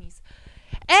these companies.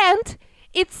 And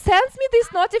it sends me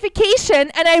this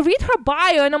notification and I read her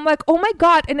bio and I'm like, oh my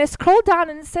God. And I scroll down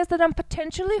and it says that I'm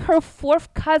potentially her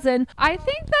fourth cousin. I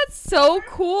think that's so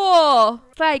cool.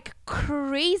 It's like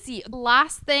crazy.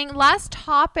 Last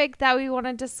topic that we want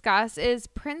to discuss is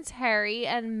Prince Harry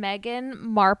and Meghan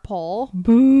Markle.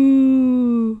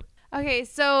 Boo. Okay,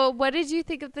 so what did you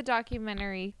think of the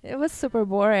documentary? It was super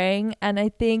boring, and I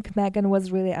think Meghan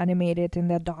was really animated in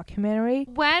that documentary.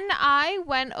 When I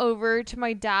went over to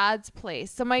my dad's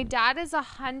place, so my dad is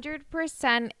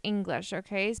 100% English,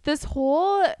 okay? This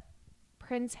whole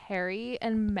Prince Harry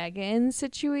and Meghan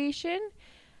situation,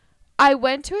 I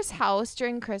went to his house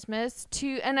during Christmas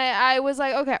and I was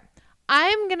like, okay,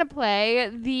 I'm going to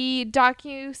play the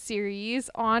docu-series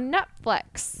on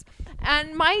Netflix.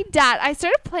 And my dad, I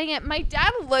started playing it. My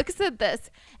dad looks at this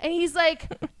and he's like,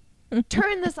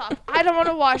 turn this off. I don't want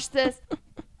to watch this.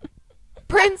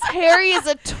 Prince Harry is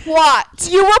a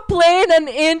twat. You were playing an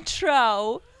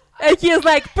intro. And he was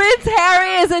like, Prince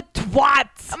Harry is a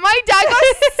twat. My dad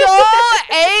got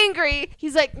so angry.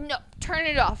 He's like, no, turn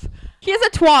it off. He's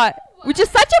a twat, which is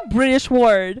such a British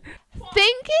word.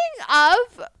 Thinking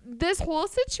of this whole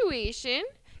situation,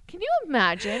 can you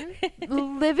imagine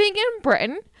living in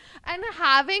Britain and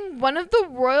having one of the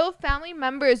royal family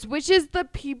members, which is the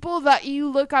people that you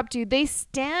look up to, they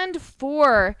stand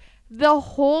for the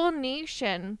whole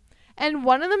nation, and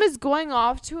one of them is going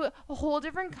off to a whole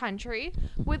different country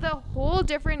with a whole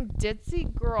different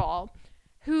ditzy girl,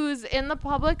 who's in the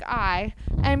public eye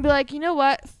and be like, you know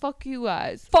what? Fuck you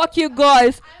guys. Fuck you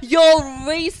guys. You're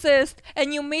racist.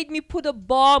 And you made me put a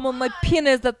bomb on my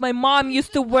penis that my mom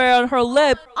used to wear on her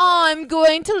lip. I'm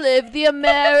going to live the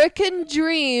American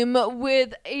dream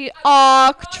with a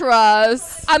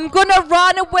actress. I'm gonna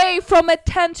run away from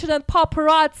attention and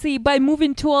paparazzi by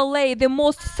moving to LA, the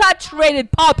most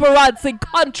saturated paparazzi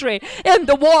country in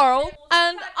the world.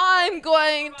 And I'm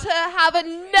going to have a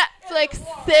Netflix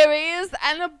series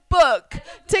and a book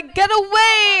to get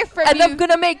away from And you. I'm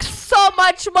gonna make so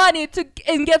much money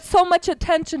and get so much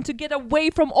attention to get away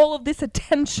from all of this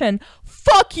attention.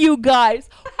 Fuck you guys.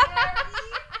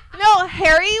 No,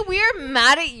 Harry, we're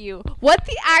mad at you. What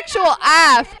the actual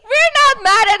F? We're not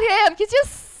mad at him. He's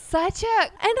just such a...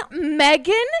 And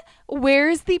Megan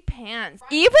wears the pants.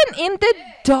 Even in the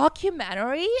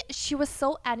documentary, she was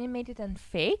so animated and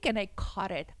fake, and I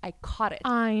caught it.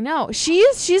 I know.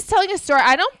 She's telling a story.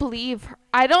 I don't believe her.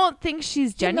 I don't think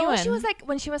she's genuine. You know, she was like,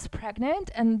 when she was pregnant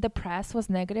and the press was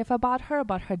negative about her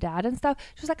dad and stuff,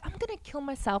 she was like, I'm gonna kill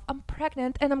myself. I'm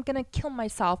pregnant and I'm gonna kill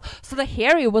myself. So the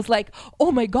Harry was like,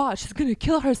 oh my God, she's gonna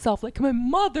kill herself like my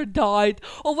mother died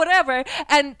or whatever.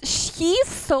 And she's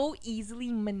so easily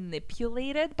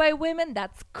manipulated by women.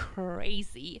 That's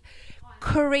crazy.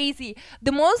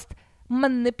 The most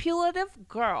manipulative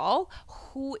girl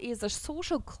who is a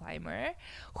social climber,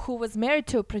 who was married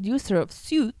to a producer of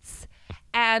Suits,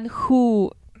 and who,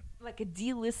 like a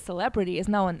D-list celebrity, is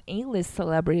now an A-list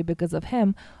celebrity because of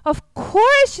him. Of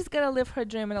course she's gonna live her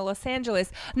dream in Los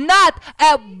Angeles, not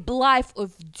a life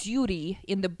of duty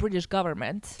in the British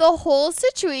government. The whole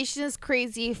situation is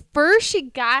crazy. First, she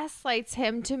gaslights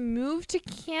him to move to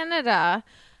Canada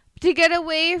to get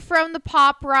away from the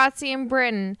paparazzi in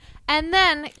Britain. And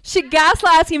then she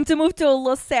gaslights him to move to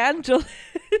Los Angeles.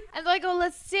 And like, oh,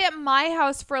 let's stay at my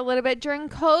house for a little bit during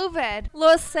COVID.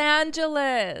 Los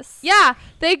Angeles. Yeah,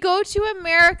 they go to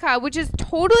America, which is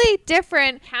totally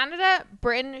different. Canada,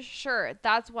 Britain, sure,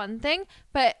 that's one thing.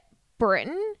 But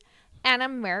Britain and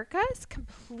America is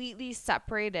completely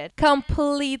separated.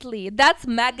 Completely. That's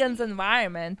Meghan's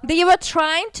environment. They were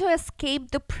trying to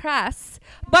escape the press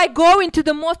by going to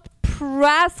the most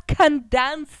press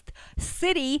condensed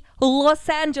city, Los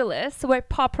Angeles, where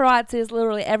paparazzi is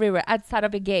literally everywhere outside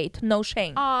of a gate. No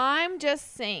shame. I'm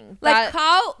just saying. Like,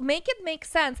 how make it make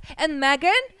sense. And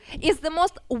Meghan is the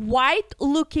most white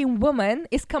looking woman,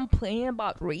 is complaining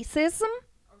about racism.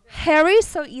 Harry is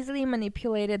so easily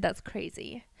manipulated. That's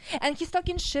crazy. And he's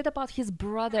talking shit about his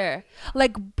brother.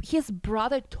 Like, his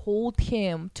brother told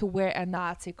him to wear a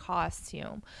Nazi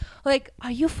costume. Like, are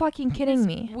you fucking kidding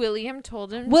me? William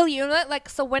told him. Like,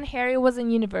 so when Harry was in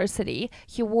university,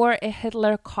 he wore a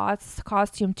Hitler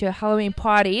costume to a Halloween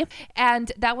party,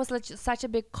 and that was like such a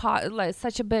big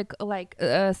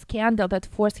scandal that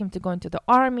forced him to go into the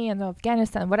army and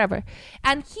Afghanistan, whatever.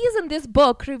 And he's in this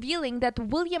book revealing that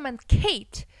William and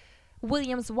Kate,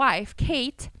 William's wife,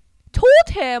 Kate, told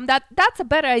him that that's a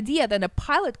better idea than a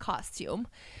pilot costume.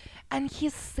 And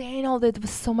he's saying all that with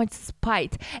so much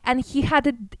spite. And he had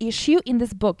an issue in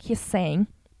this book. He's saying,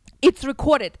 it's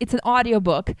recorded, it's an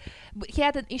audiobook. He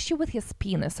had an issue with his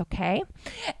penis, okay?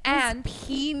 And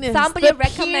somebody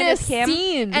recommended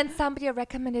him, and somebody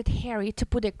recommended Harry to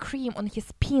put a cream on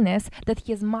his penis that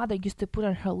his mother used to put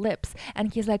on her lips.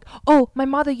 And he's like, oh, my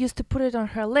mother used to put it on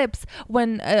her lips.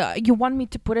 When you want me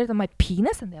to put it on my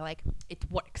penis? And they're like, it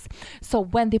works. So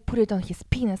when they put it on his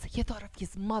penis, he thought of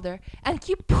his mother, and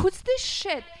he puts this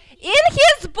shit in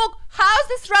his book. How's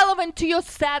this relevant to your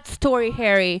sad story,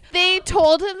 Harry? They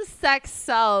told him sex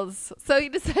sells, so he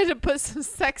decided to put some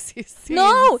sexy scenes.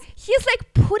 No, he's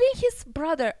like putting his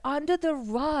brother under the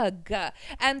rug,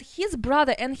 and his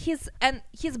brother and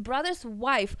his brother's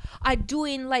wife are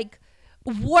doing like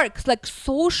works, like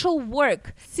social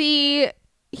work. See,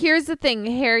 here's the thing.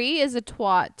 Harry is a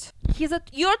twat.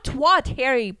 You're a twat,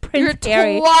 Harry. You're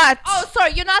Harry. Twat. Oh,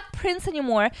 sorry, you're not Prince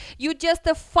anymore. You're just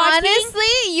a fucking...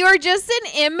 Honestly, you're just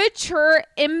an immature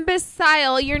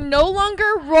imbecile. You're no longer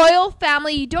royal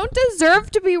family. You don't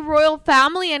deserve to be royal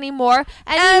family anymore.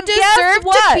 And you deserve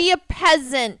to be a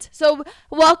peasant. So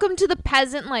welcome to the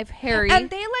peasant life, Harry. And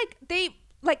they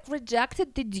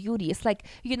rejected the duties, like,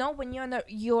 you know, when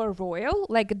you're royal,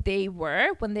 like they were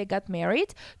when they got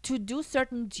married, to do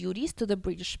certain duties to the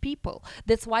British people.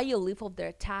 That's why you live off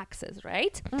their taxes,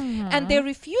 right? Mm-hmm. And they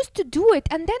refused to do it,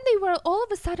 and then they were all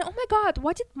of a sudden, oh my God,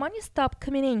 why did money stop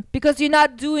coming in? Because you're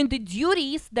not doing the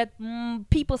duties that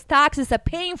people's taxes are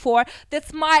paying for.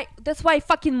 That's why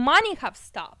fucking money have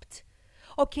stopped.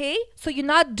 Okay, so you're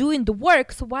not doing the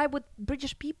work, so why would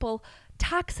British people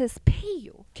taxes pay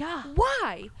you? Yeah.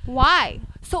 Why? Why?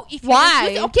 So if Why?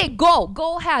 you're okay,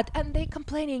 go ahead. And they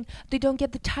complaining they don't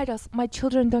get the titles. My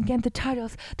children don't get the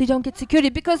titles. They don't get security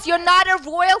because you're not a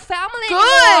royal family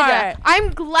Good. anymore.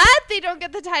 I'm glad they don't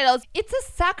get the titles. It's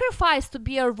a sacrifice to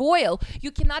be a royal.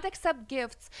 You cannot accept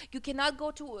gifts. You cannot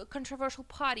go to controversial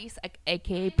parties,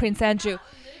 aka Prince Andrew.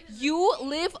 You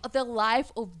live the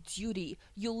life of duty.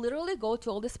 You literally go to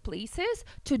all these places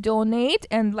to donate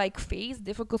and like face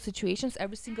difficult situations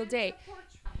every single day.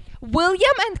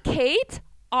 William and Kate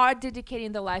are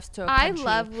dedicating their lives to our country. I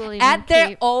love William at and their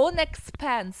Kate. own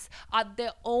expense, at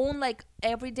their own like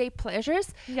everyday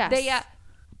pleasures. Yes. They are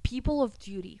people of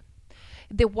duty.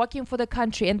 They're working for the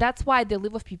country, and that's why they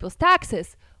live with people's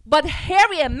taxes. But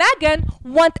Harry and Meghan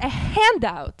want a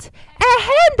handout. A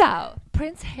handout.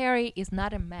 Prince Harry is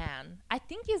not a man. I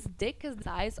think his dick is the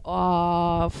size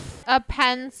of A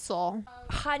pencil.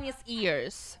 Honey's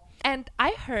ears. And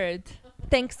I heard,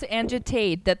 thanks to Andrew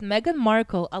Tate, that Meghan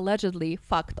Markle allegedly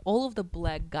fucked all of the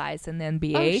black guys in the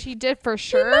NBA. Oh, she did for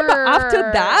sure. Remember after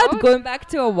that, going back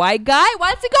to a white guy?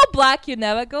 Once you go black, you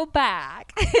never go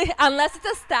back. Unless it's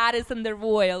a status and the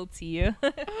royalty.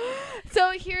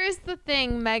 So here's the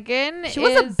thing, Megan. She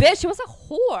was a bitch. She was a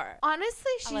whore.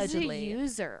 Honestly, she's Allegedly. a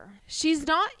user. She's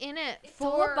not in it It's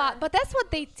all about, but that's what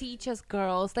they teach us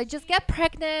girls. They just get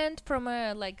pregnant from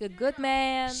a good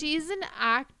man. She's an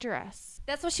actress.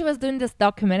 That's what she was doing this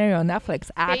documentary on Netflix,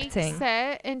 acting. Fakes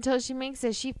it until she makes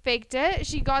it. She faked it.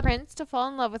 She got Prince to fall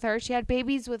in love with her. She had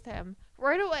babies with him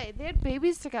right away. They had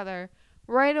babies together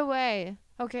right away.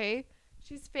 Okay,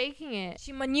 she's faking it.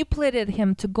 She manipulated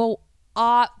him to go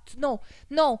no.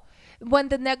 When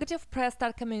the negative press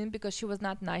started coming in because she was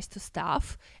not nice to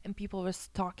staff and people were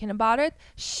talking about it,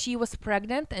 she was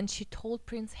pregnant and she told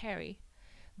Prince Harry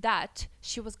that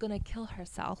she was gonna kill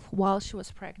herself while she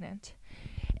was pregnant.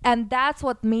 And that's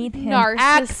what made him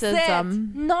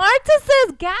Narcissism.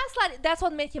 Narcissist, gaslight. That's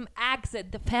what made him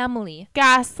exit the family.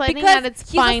 Gaslighting at its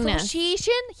his finest.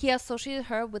 association, he associated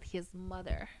her with his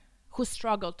mother, who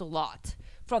struggled a lot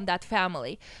from that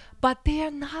family. But they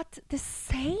are not the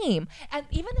same. And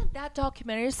even in that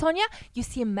documentary, Sonia, you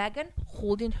see Meghan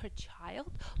holding her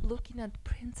child, looking at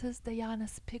Princess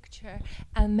Diana's picture.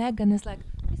 And Meghan is like,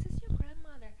 this is your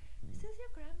grandmother. This is your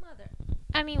grandmother.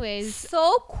 Anyways,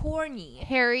 So corny.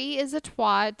 Harry is a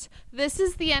twat. This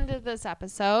is the end of this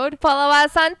episode. Follow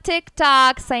us on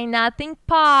TikTok, Say Nothing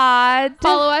Pod.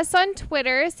 Follow us on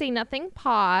Twitter, Say Nothing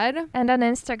Pod. And on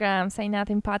Instagram, Say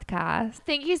Nothing Podcast.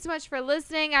 Thank you so much for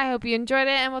listening. I hope you enjoyed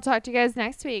it, and we'll talk to you guys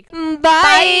next week.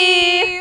 Bye.